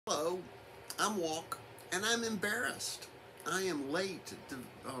Hello, I'm Walk, and I'm embarrassed. I am late to,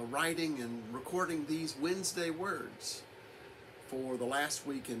 writing and recording these Wednesday words for the last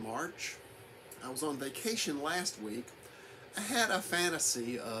week in March. I was on vacation last week. I had a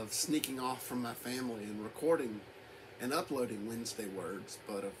fantasy of sneaking off from my family and recording and uploading Wednesday words,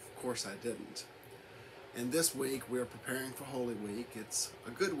 but of course I didn't. And this week we're preparing for Holy Week. It's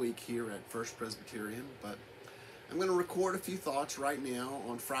a good week here at First Presbyterian, but I'm going to record a few thoughts right now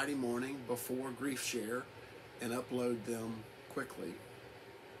on Friday morning before Grief Share and upload them quickly.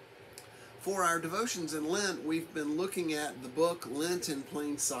 For our devotions in Lent, we've been looking at the book Lent in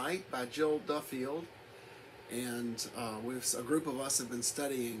Plain Sight by Jill Duffield, and a group of us have been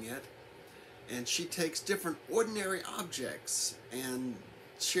studying it. And she takes different ordinary objects and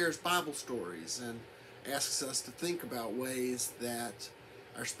shares Bible stories and asks us to think about ways that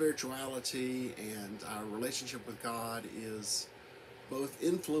our spirituality and our relationship with God is both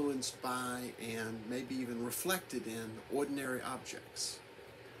influenced by and maybe even reflected in ordinary objects.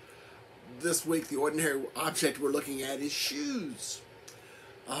 This week, the ordinary object we're looking at is shoes.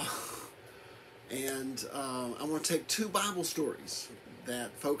 I want to take two Bible stories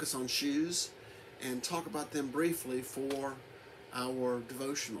that focus on shoes and talk about them briefly for our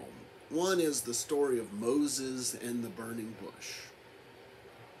devotional. One is the story of Moses and the burning bush.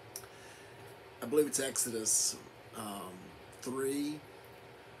 I believe it's Exodus 3.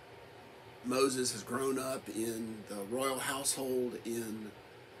 Moses has grown up in the royal household in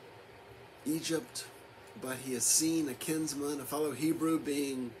Egypt, but he has seen a kinsman, a fellow Hebrew,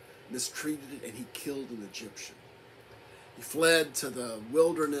 being mistreated, and he killed an Egyptian. He fled to the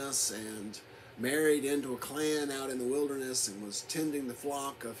wilderness and married into a clan out in the wilderness and was tending the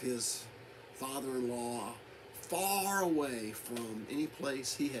flock of his father-in-law far away from any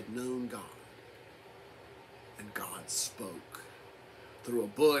place he had known God. And God spoke through a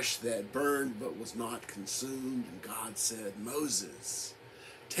bush that burned but was not consumed. And God said, Moses,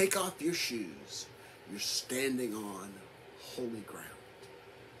 take off your shoes. You're standing on holy ground.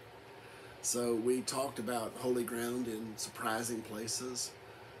 So we talked about holy ground in surprising places.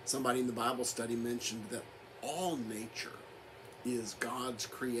 Somebody in the Bible study mentioned that all nature is God's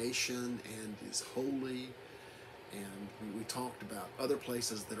creation and is holy. And we talked about other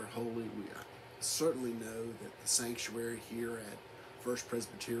places that are holy. We certainly know that the sanctuary here at First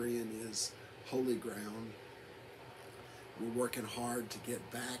Presbyterian is holy ground. We're working hard to get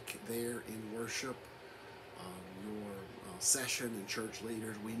back there in worship. Your session and church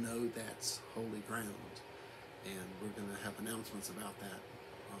leaders, we know that's holy ground. And we're going to have announcements about that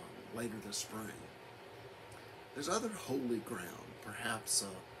later this spring. There's other holy ground, perhaps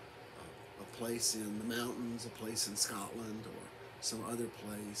a place in the mountains, a place in Scotland, or some other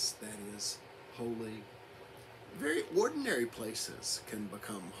place that is holy. Very ordinary places can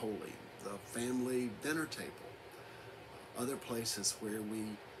become holy. The family dinner table. Other places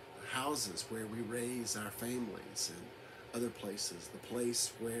houses where we raise our families, and other places, the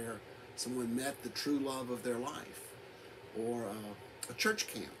place where someone met the true love of their life, or a church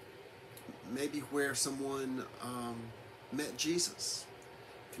camp, maybe where someone met Jesus,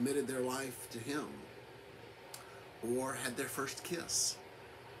 committed their life to him, or had their first kiss,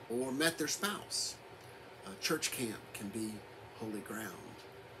 or met their spouse. A church camp can be holy ground.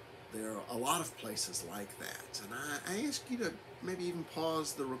 There are a lot of places like that. And I ask you to maybe even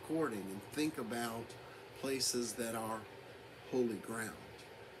pause the recording and think about places that are holy ground.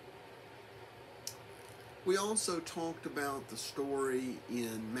 We also talked about the story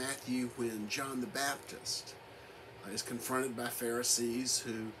in Matthew when John the Baptist is confronted by Pharisees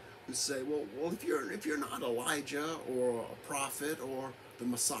who say, well, if you're not Elijah or a prophet or the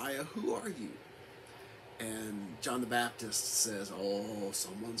Messiah, who are you? And John the Baptist says, oh,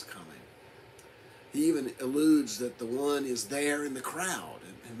 someone's coming. He even alludes that the one is there in the crowd,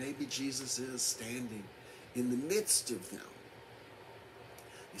 and maybe Jesus is standing in the midst of them.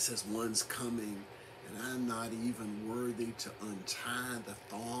 He says, one's coming, and I'm not even worthy to untie the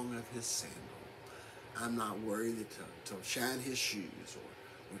thong of his sandal. I'm not worthy to shine his shoes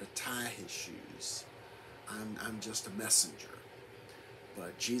or to tie his shoes. I'm just a messenger.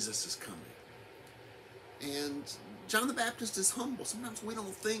 But Jesus is coming. And John the Baptist is humble. Sometimes we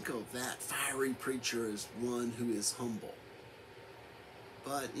don't think of that fiery preacher as one who is humble.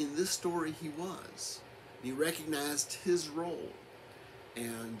 But in this story, he was. He recognized his role.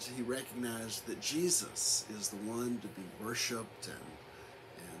 And he recognized that Jesus is the one to be worshipped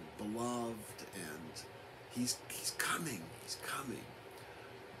and beloved. And he's coming. He's coming.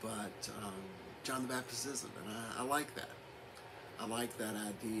 But John the Baptist isn't. And I like that. I like that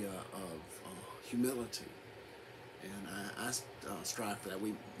idea of humility. And I strive for that.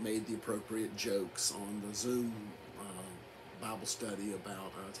 We made the appropriate jokes on the Zoom Bible study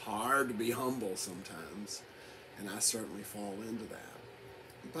about it's hard to be humble sometimes, and I certainly fall into that.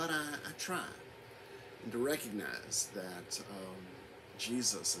 But I try, and to recognize that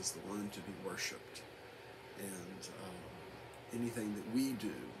Jesus is the one to be worshipped, and anything that we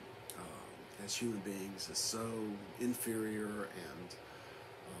do as human beings is so inferior, and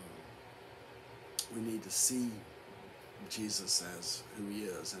we need to see Jesus as who he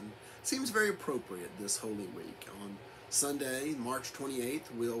is. And it seems very appropriate this Holy Week. On Sunday, March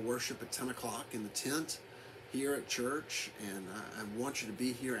 28th, we'll worship at 10 o'clock in the tent here at church, and I want you to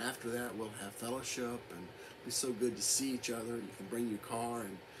be here after that. We'll have fellowship, and it'll be so good to see each other. You can bring your car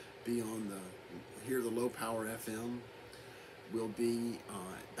and be on hear the low power FM. We'll be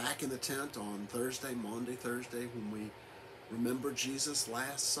back in the tent on Thursday, Maundy Thursday, when we remember Jesus'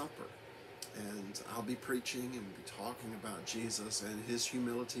 Last Supper. And I'll be preaching and be talking about Jesus and his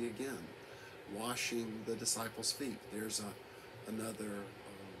humility again, washing the disciples' feet. There's another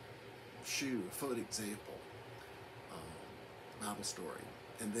foot example, Bible story.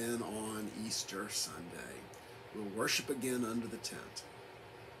 And then on Easter Sunday, we'll worship again under the tent.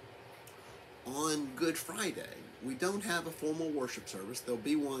 On Good Friday, we don't have a formal worship service. There'll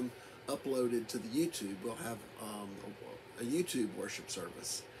be one uploaded to the YouTube. We'll have a YouTube worship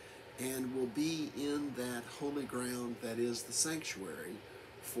service. And we'll be in that holy ground that is the sanctuary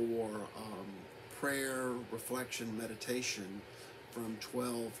for prayer, reflection, meditation from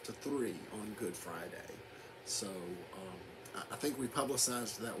 12 to 3 on Good Friday. So I think we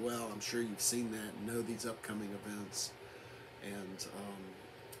publicized that well. I'm sure you've seen that and know these upcoming events. And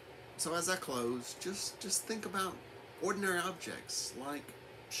so as I close, just think about ordinary objects like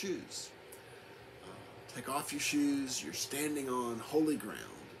shoes. Take off your shoes. You're standing on holy ground.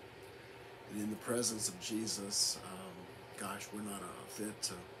 And in the presence of Jesus, gosh, we're not fit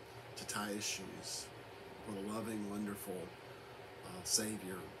to tie his shoes. What a loving, wonderful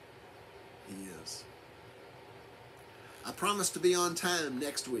Savior he is. I promise to be on time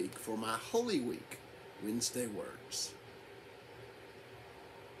next week for my Holy Week Wednesday Words.